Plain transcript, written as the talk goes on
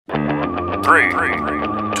3, 2,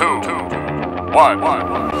 1.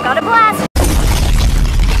 Got a blast!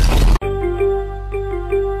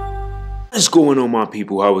 What's going on, my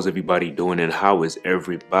people? How is everybody doing, and how is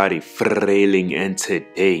everybody feeling? And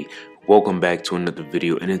today, welcome back to another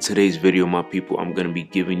video. And in today's video, my people, I'm going to be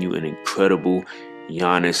giving you an incredible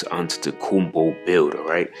Giannis Antetokounmpo build,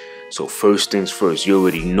 alright? So first things first, you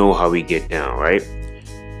already know how we get down, right?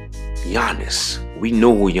 Giannis. We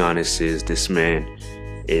know who Giannis is. This man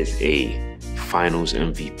is a finals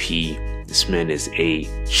MVP. This man is a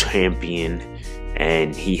champion,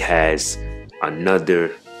 and he has another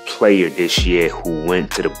player this year who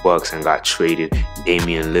went to the Bucks and got traded,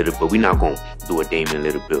 Damian Lillard. But we're not gonna do a Damian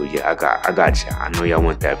Lillard build. Yeah, I got y'all. I know y'all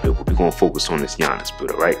want that build, but we're gonna focus on this Giannis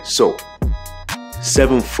build, alright? So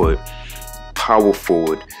 7 foot power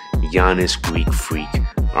forward Giannis, Greek freak,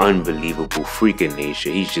 unbelievable freak in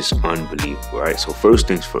nature. He's just unbelievable, right? So first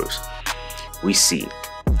things first, we see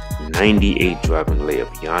 98 driving layup.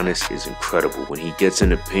 Giannis is incredible. When he gets in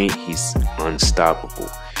the paint, he's unstoppable.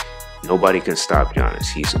 Nobody can stop Giannis.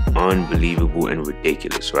 He's unbelievable and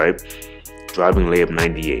ridiculous, right? Driving layup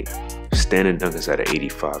 98. Standing dunk is at an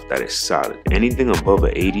 85. That is solid. Anything above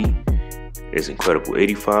an 80 is incredible.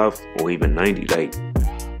 85 or even 90, like,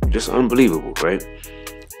 just unbelievable, right?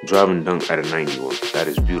 Driving dunk at a 91. That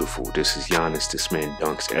is beautiful. This is Giannis. This man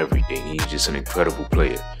dunks everything. He's just an incredible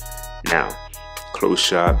player. Now, close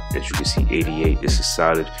shot, as you can see, 88. This is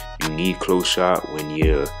solid. You need close shot when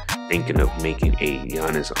you're thinking of making a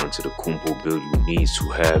Giannis Antetokounmpo build. You need to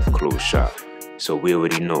have close shot. So we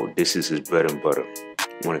already know this is his bread and butter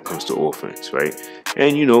when it comes to offense, right?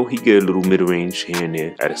 And you know, he get a little mid-range here and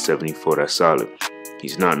there at a 74. That's solid.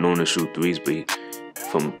 He's not known to shoot threes, but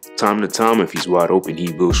from time to time, if he's wide open,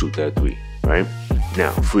 he will shoot that three, right?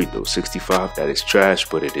 Now, free throws, 65. That is trash,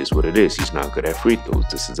 but it is what it is. He's not good at free throws.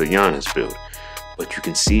 This is a Giannis build. But you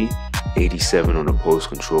can see 87 on the post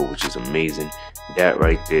control, which is amazing. That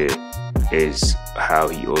right there is how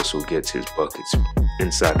he also gets his buckets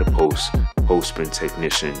inside the post. Post spin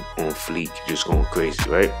technician on fleek, just going crazy,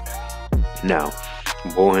 right? Now,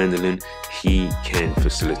 ball handling, he can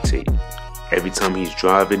facilitate. Every time he's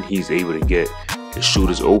driving, he's able to get the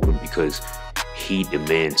shooters open because he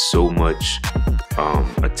demands so much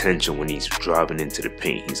attention when he's driving into the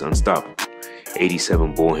paint. He's unstoppable.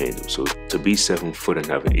 87 ball handle. So to be 7 foot and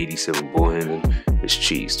have an 87 ball handle is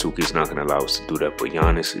cheese. 2K's not gonna allow us to do that, but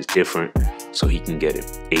Giannis is different, so he can get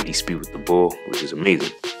it. 80 speed with the ball, which is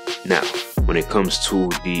amazing. Now, when it comes to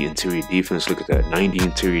the interior defense, look at that, 90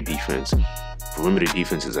 interior defense. Perimeter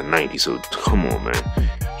defense is a 90. So come on, man.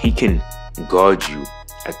 He can guard you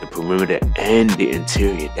at the perimeter and the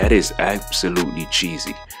interior. That is absolutely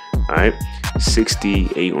cheesy. Alright,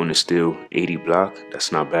 68 on the steal, 80 block.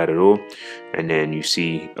 That's not bad at all. And then you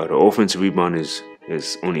see the offensive rebound is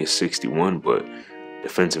only a 61, but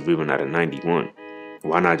defensive rebound at a 91.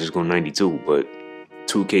 Why not just go 92? But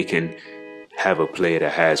 2K can have a player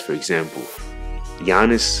that has, for example,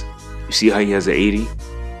 Giannis. You see how he has an 80?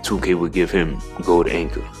 2K would give him gold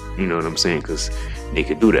anchor. You know what I'm saying? Because they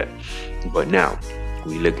could do that. But now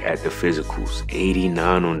we look at the physicals.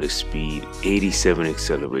 89 on the speed, 87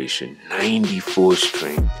 acceleration, 94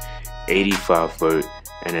 strength, 85 vert,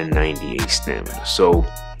 and a 98 stamina. So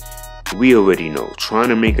we already know trying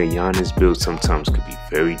to make a Giannis build sometimes could be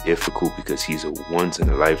very difficult because he's a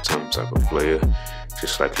once-in-a-lifetime type of player,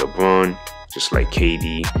 just like LeBron, just like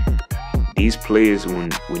KD. These players,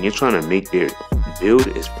 when you're trying to make their build,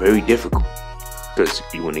 it's very difficult because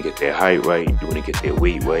you want to get their height right, you want to get their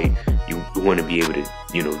weight right, you want to be able to,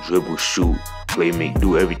 you know, dribble, shoot, play, make,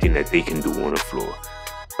 do everything that they can do on the floor,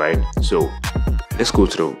 right? So let's go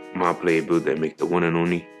to my player build that make the one and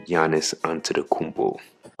only Giannis Antetokounmpo.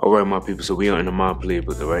 Alright, my people, so we are in the my player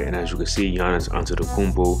build, right? And as you can see, Giannis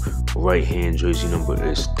Antetokounmpo right hand jersey number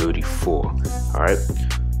is 34. Alright,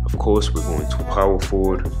 of course we're going to power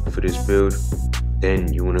forward for this build.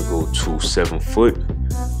 Then you want to go to 7 foot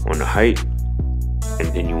on the height,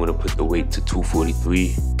 and then you want to put the weight to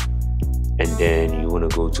 243, and then you want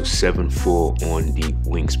to go to 7'4" on the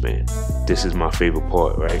wingspan. This is my favorite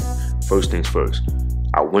part, right? First things first,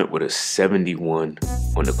 I went with a 71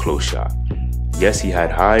 on the close shot. Yes, he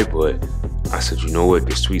had high, but I said, you know what,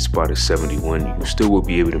 the sweet spot is 71. You still will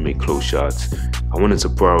be able to make close shots. I wanted to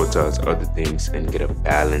prioritize other things and get a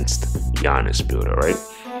balanced Giannis build, all right?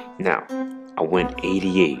 Now, I went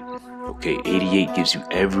 88. Okay, 88 gives you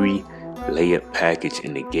every layup package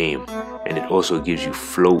in the game, and it also gives you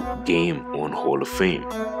float game on Hall of Fame.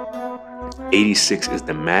 86 is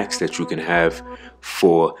the max that you can have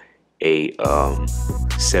for a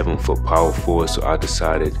 7 foot power forward, so I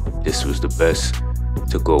decided this was the best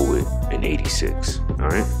to go with, an 86. All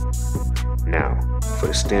right, for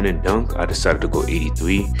the standing dunk, I decided to go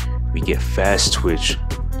 83. We get fast twitch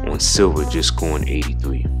on silver, just going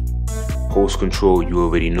 83. Post control, you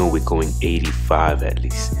already know we're going 85 at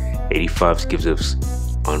least. 85 gives us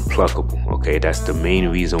unpluckable, okay? That's the main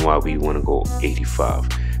reason why we want to go 85.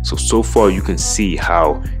 So far you can see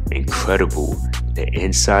how incredible the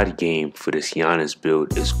inside game for this Giannis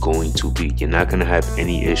build is going to be. You're not going to have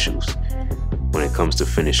any issues when it comes to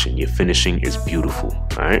finishing. Your finishing is beautiful,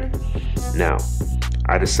 all right? Now,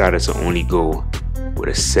 I decided to only go with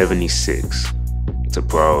a 76 to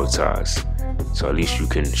prioritize, so at least you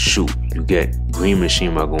can shoot. You get green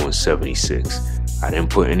machine by going 76. I didn't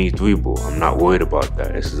put any 3-ball. I'm not worried about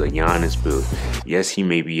that. This is a Giannis build. Yes, he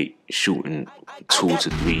may be shooting 2 to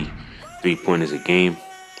 3 3-pointers a game.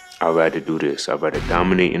 I'd rather do this. I'd rather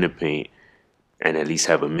dominate in the paint and at least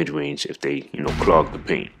have a mid-range if they, clog the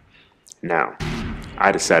paint. Now,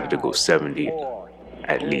 I decided to go 70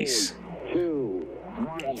 at least.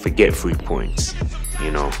 Forget free points.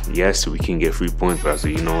 Yes, we can get free points, but I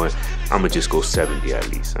said, you know what? I'm going to just go 70 at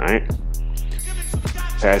least, all right?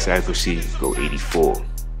 Pass accuracy, go 84. All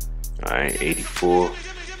right, 84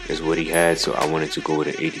 is what he had, so I wanted to go with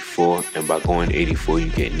an 84. And by going 84, you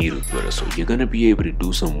get needle threader. So you're going to be able to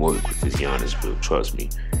do some work with this Giannis build, trust me.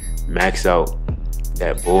 Max out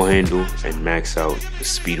that ball handle and max out the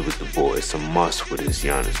speed with the ball. It's a must for this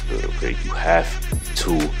Giannis build, okay? You have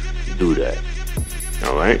to do that.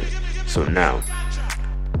 All right, so now,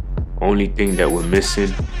 only thing that we're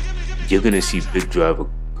missing, you're going to see big driver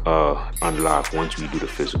unlock once we do the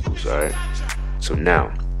physicals, all right? So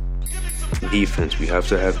now, defense, we have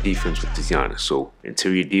to have defense with this Giannis. So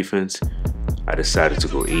interior defense, I decided to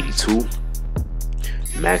go 82.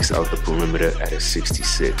 Max out the perimeter at a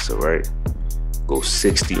 66, all right? Go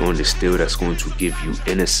 60 on the steal. That's going to give you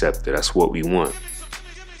interceptor. That's what we want.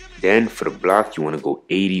 Then for the block, you want to go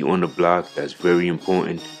 80 on the block. That's very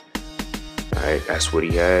important. All right, that's what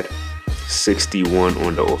he had. 61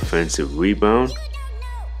 on the offensive rebound.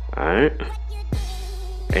 All right.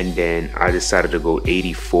 And then I decided to go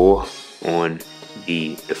 84 on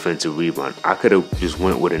the defensive rebound. I could have just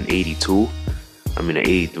went with an 82. I mean an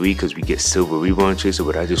 83 because we get silver rebound chaser,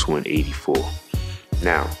 but I just went 84.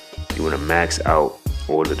 Now, you want to max out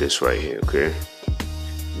all of this right here, okay?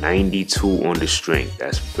 92 on the strength.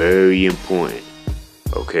 That's very important,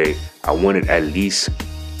 okay? I wanted at least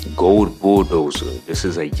gold bulldozer. This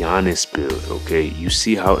is a Giannis build, okay? You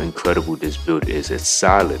see how incredible this build is. It's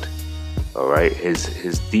solid, all right?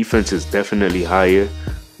 His defense is definitely higher,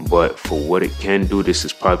 but for what it can do, this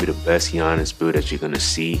is probably the best Giannis build that you're gonna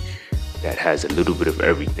see that has a little bit of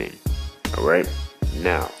everything, all right?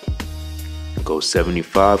 Now, go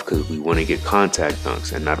 75 because we want to get contact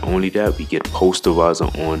dunks, and not only that, we get posterizer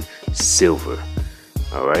on silver.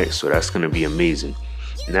 All right, so that's going to be amazing.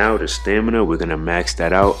 Now the stamina, we're going to max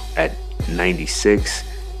that out at 96,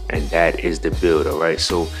 and that is the build. All right,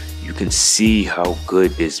 so you can see how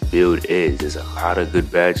good this build is. There's a lot of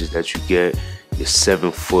good badges that you get. You're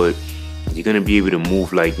 7 foot. You're going to be able to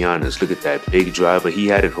move like Giannis. Look at that big driver. He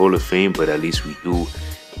had it Hall of Fame, but at least we do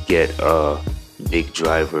get a big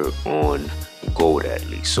driver on gold at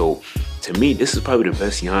least. So to me, this is probably the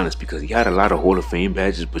best Giannis because he had a lot of Hall of Fame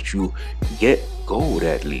badges, but you get gold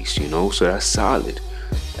at least, so that's solid.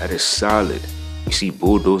 That is solid. You see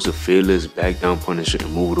bulldozer, fearless, back down punisher,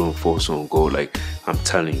 and move it on force on gold. Like I'm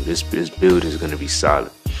telling you, this build is going to be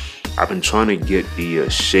solid. I've been trying to get the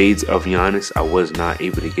shades of Giannis. I was not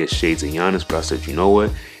able to get shades of Giannis, but I said, you know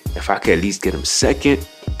what, if I can at least get him second,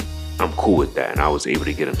 I'm cool with that. And I was able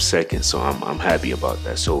to get him second, so I'm happy about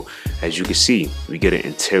that. So as you can see, we get an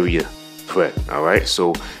interior threat. All right,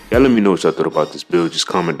 so y'all let me know what y'all thought about this build. Just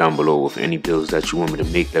comment down below with any builds that you want me to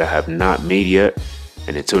make that I have not made yet.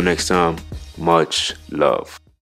 And until next time, much love.